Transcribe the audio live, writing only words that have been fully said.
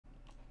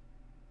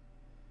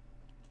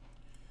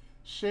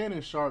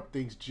Shannon Sharpe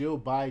thinks Jill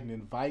Biden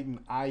inviting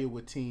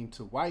Iowa team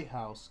to White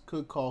House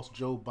could cost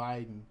Joe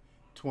Biden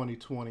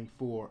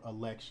 2024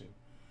 election.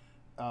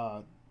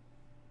 Uh,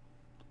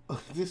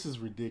 this is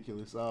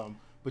ridiculous.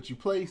 But you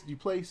play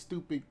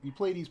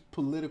these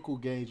political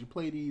games, you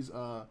play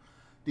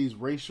these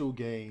racial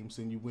games,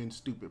 and you win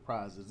stupid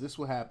prizes. This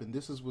will happen.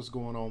 This is what's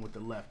going on with the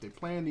left. They're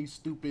playing these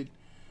stupid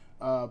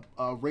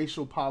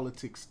racial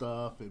politics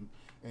stuff and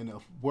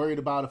worried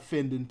about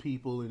offending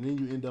people, and then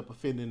you end up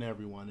offending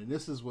everyone. And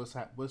this is what's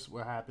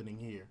happening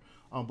here.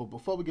 But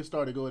before we get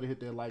started, go ahead and hit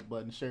that like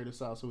button, share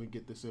this out so we can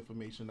get this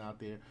information out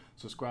there.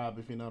 Subscribe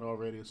if you're not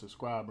already a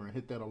subscriber, and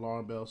hit that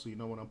alarm bell so you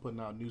know when I'm putting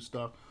out new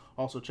stuff.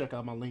 Also, check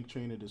out my link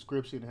tree in the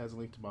description. It has a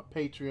link to my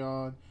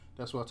Patreon.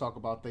 That's where I talk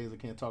about things I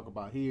can't talk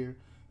about here.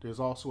 There's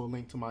also a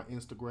link to my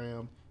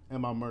Instagram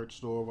and my merch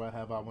store where I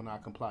have I Will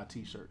Not Comply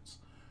t-shirts.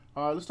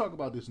 All right, let's talk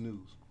about this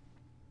news.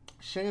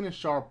 Shannon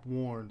Sharpe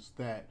warns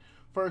that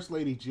First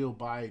Lady Jill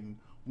Biden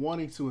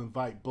wanting to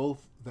invite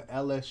both the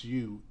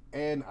LSU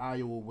and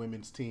Iowa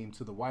women's team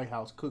to the White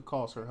House could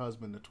cost her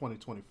husband the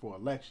 2024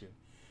 election.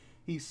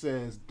 He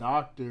says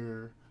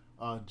Dr.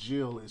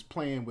 Jill is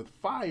playing with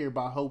fire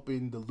by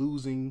hoping the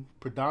losing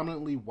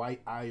predominantly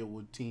white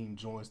Iowa team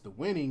joins the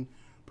winning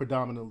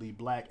predominantly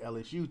black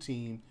LSU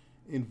team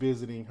in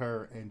visiting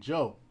her and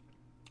Joe.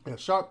 And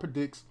Sharpe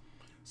predicts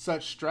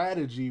such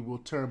strategy will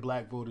turn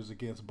black voters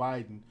against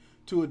Biden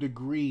to a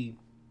degree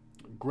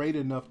great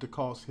enough to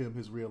cost him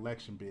his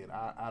reelection bid.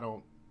 I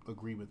don't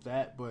agree with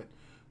that, but,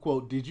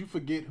 quote, did you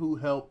forget who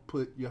helped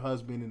put your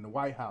husband in the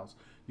White House?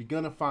 You're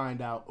going to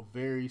find out a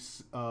very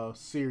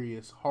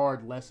serious,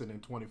 hard lesson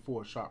in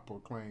 24, Sharpe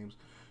proclaims.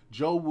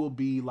 Joe will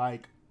be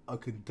like a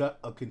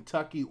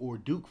Kentucky or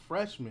Duke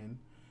freshman.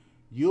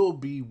 You'll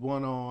be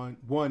one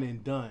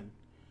and done.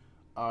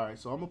 All right,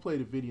 so I'm going to play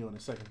the video in a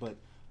second, but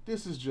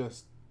this is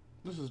just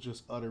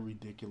utter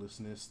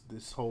ridiculousness,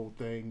 this whole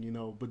thing, you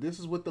know. But this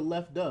is what the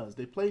left does.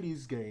 They play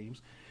these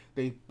games.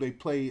 They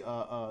play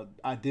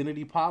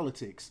identity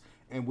politics.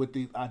 And with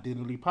the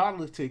identity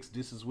politics,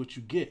 this is what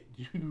you get.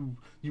 You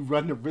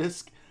run the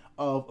risk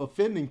of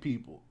offending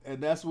people.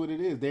 And that's what it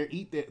is.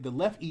 The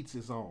left eats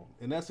its own.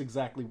 And that's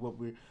exactly what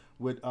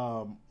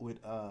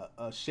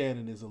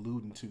Shannon is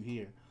alluding to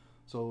here.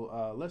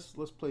 So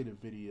let's play the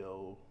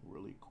video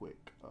really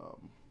quick.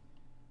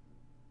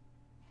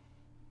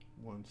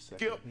 1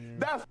 second here.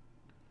 All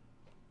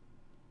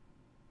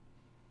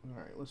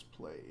right, let's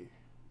play.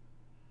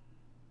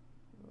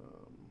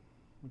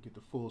 Let me get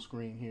the full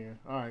screen here.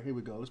 All right, here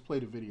we go. Let's play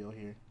the video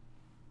here.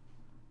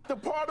 The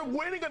part of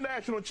winning a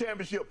national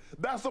championship.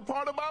 That's the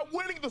part about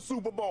winning the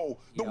Super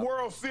Bowl, the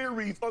World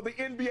Series, or the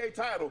NBA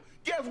title.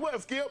 Guess what,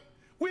 Skip?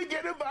 We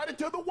get invited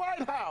to the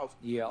White House.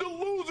 The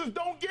losers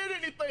don't get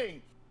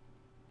anything.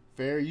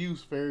 Fair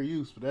use,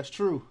 but that's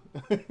true.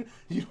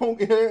 You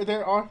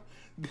don't.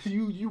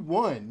 You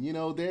won. You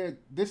know,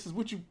 this is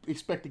what you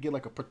expect to get,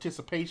 like a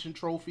participation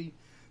trophy.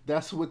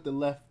 That's what the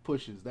left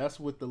pushes. That's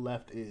what the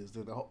left is.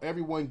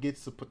 Everyone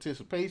gets a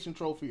participation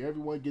trophy.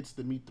 Everyone gets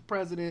to meet the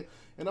president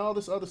and all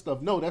this other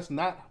stuff. No, that's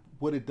not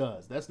what it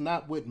does. That's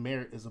not what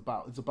merit is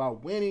about. It's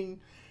about winning.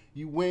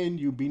 You win,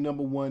 you be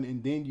number one,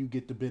 and then you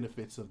get the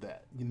benefits of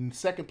that. In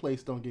second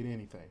place, don't get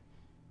anything.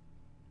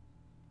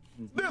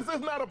 This is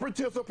not a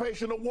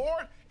participation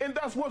award, and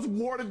that's what's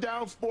watered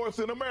down sports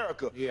in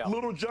America.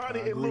 Little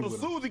Johnny and Little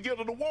Susie get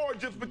an award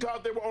just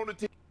because they were on the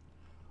team.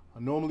 I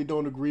normally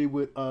don't agree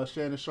with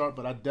Shannon Sharpe,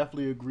 but I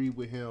definitely agree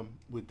with him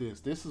with this.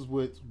 This is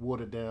what's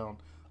watered down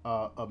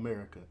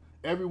America.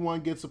 Everyone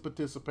gets a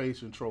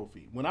participation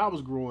trophy. When I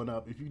was growing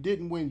up, if you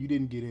didn't win, you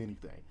didn't get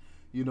anything.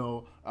 You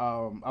know,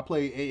 I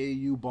played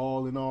AAU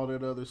ball and all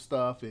that other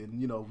stuff, and,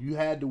 you know, you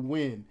had to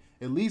win,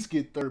 at least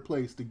get third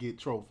place to get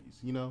trophies,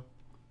 you know?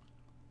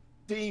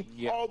 Team,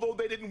 although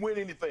they didn't win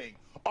anything.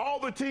 All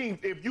the teams,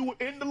 if you were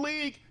in the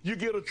league, you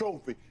get a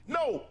trophy.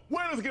 No,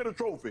 winners get a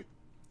trophy.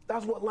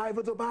 That's what life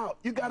is about.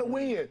 You got to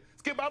win.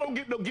 Skip, I don't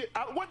get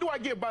what do I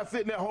get by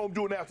sitting at home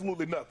doing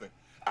absolutely nothing?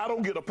 I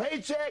don't get a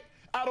paycheck.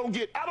 I don't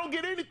get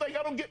anything.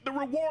 I don't get the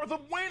rewards of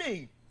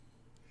winning.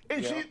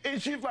 And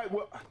she's like,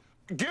 well,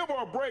 give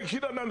her a break. She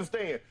doesn't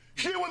understand.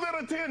 She was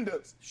in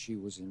attendance. She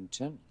was in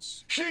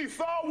attendance. She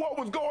saw what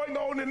was going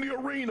on in the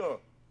arena.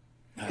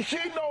 She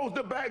knows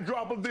the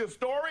backdrop of this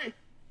story.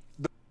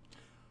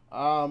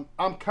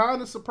 I'm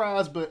kind of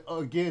surprised, but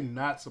again,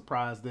 not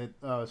surprised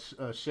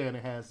that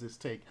Shannon has this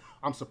take.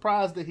 I'm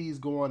surprised that he's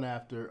going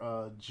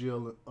after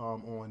Jill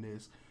on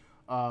this,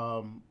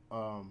 and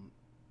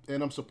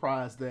I'm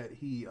surprised that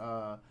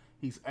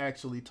he's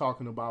actually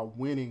talking about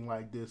winning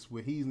like this.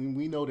 We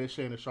know that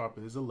Shannon Sharpe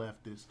is a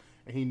leftist,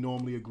 and he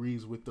normally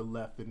agrees with the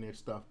left in their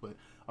stuff, but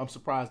I'm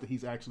surprised that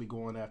he's actually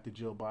going after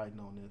Jill Biden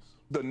on this.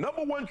 The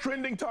number one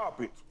trending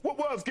topic, what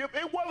was, Skip?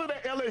 It wasn't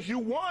that LSU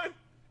won.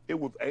 It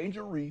was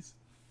Angel Reese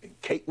and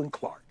Caitlin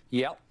Clark.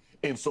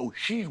 And so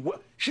she's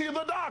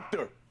a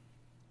doctor.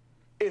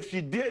 If she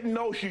didn't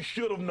know, she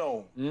should have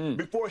known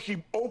before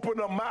she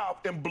opened her mouth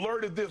and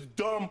blurted this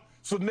dumb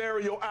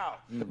scenario out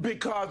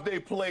because they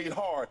played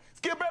hard.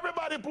 Skip,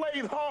 everybody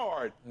plays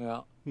hard.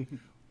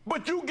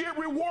 But you get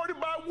rewarded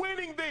by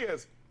winning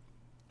this.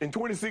 In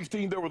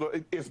 2016,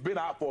 it's been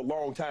out for a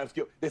long time,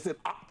 Skip. They said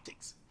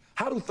optics.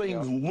 How do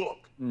things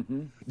look?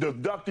 Does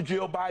Dr.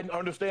 Jill Biden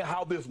understand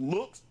how this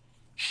looks?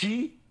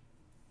 She,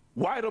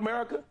 white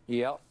America,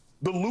 the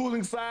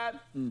losing side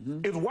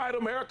is white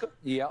America.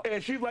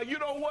 And she's like, you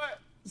know what?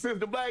 Since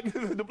the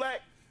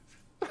black,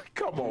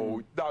 come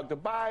on, Dr.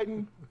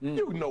 Biden,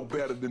 you know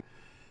better than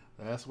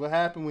That's what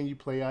happened when you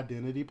play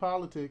identity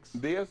politics.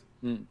 this.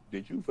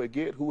 Did you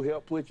forget who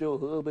helped put your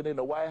husband in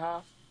the White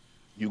House?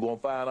 You're going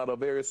to find out a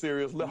very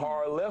serious,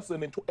 hard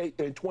lesson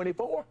in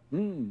 24.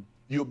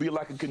 You'll be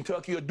like a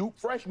Kentucky or Duke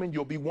freshman.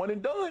 You'll be one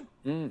and done.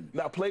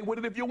 Now, play with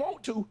it if you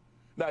want to.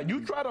 Now,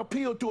 you try to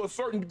appeal to a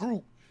certain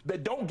group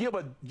that don't give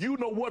a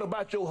you-know-what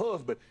about your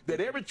husband,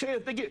 that every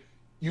chance they get,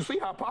 you see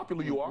how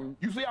popular you are?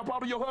 You see how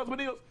popular your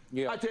husband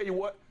is? I tell you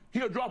what,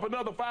 he'll drop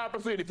another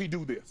 5% if he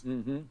do this.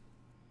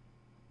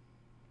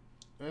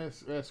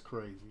 That's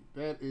crazy.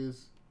 That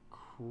is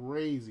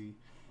crazy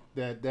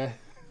that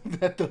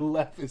the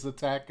left is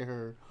attacking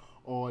her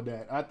on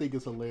that. I think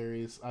it's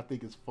hilarious. I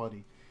think it's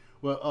funny.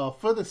 Well,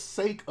 for the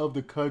sake of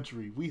the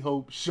country, we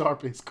hope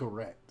Sharpe is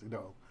correct.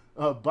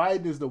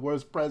 Biden is the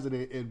worst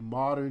president in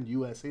modern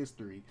U.S.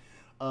 history.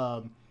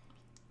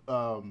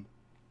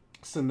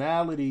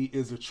 Senility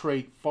is a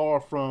trait far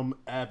from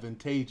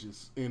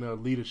advantageous in a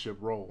leadership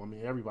role. I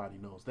mean, everybody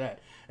knows that.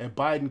 And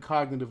Biden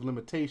cognitive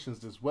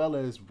limitations, as well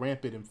as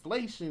rampant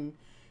inflation,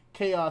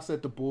 chaos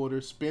at the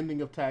border,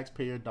 spending of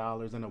taxpayer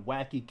dollars, and a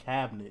wacky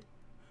cabinet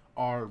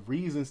are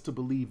reasons to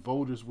believe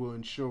voters will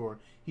ensure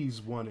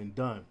he's one and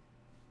done.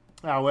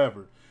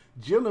 However,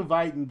 Jill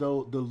inviting the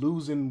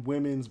losing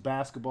women's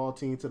basketball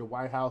team to the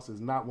White House is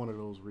not one of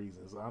those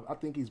reasons. I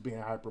think he's being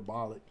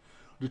hyperbolic.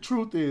 The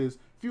truth is,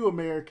 few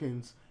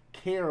Americans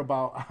care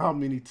about how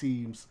many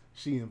teams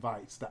she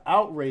invites. The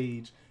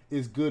outrage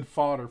is good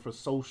fodder for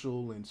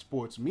social and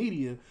sports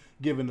media,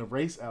 given the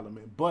race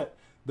element. But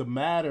the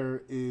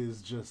matter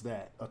is just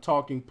that, a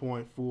talking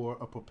point for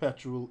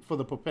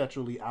the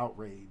perpetually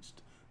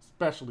outraged,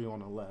 especially on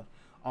the left.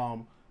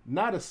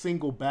 Not a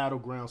single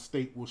battleground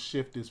state will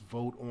shift its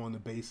vote on the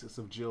basis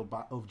of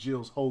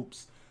Jill's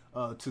hopes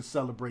to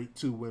celebrate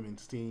two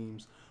women's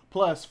teams.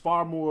 Plus,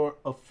 far more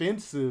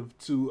offensive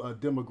to a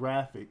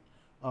demographic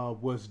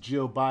was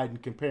Jill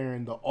Biden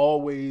comparing the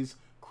always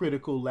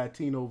critical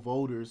Latino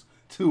voters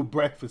to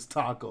breakfast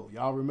taco.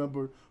 Y'all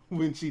remember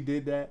when she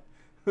did that?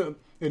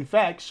 In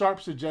fact, Sharpe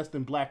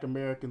suggesting Black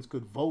Americans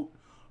could vote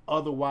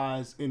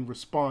otherwise in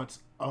response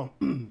ought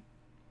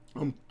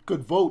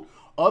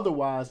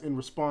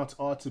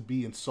to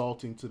be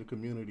insulting to the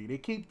community. They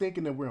keep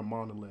thinking that we're a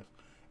monolith,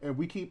 and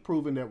we keep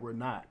proving that we're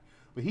not.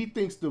 But he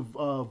thinks the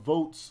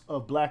votes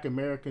of Black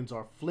Americans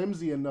are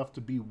flimsy enough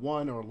to be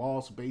won or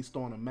lost based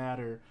on a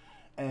matter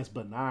as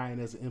benign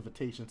as an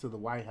invitation to the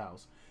White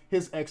House.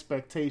 His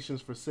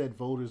expectations for said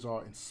voters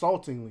are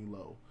insultingly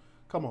low.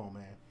 Come on,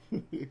 man.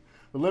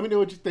 But let me know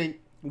what you think.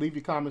 Leave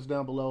your comments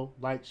down below.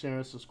 Like, share,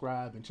 and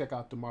subscribe. And check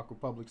out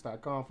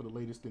DeMarcRepublics.com for the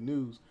latest in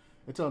news.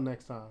 Until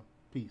next time,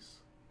 peace.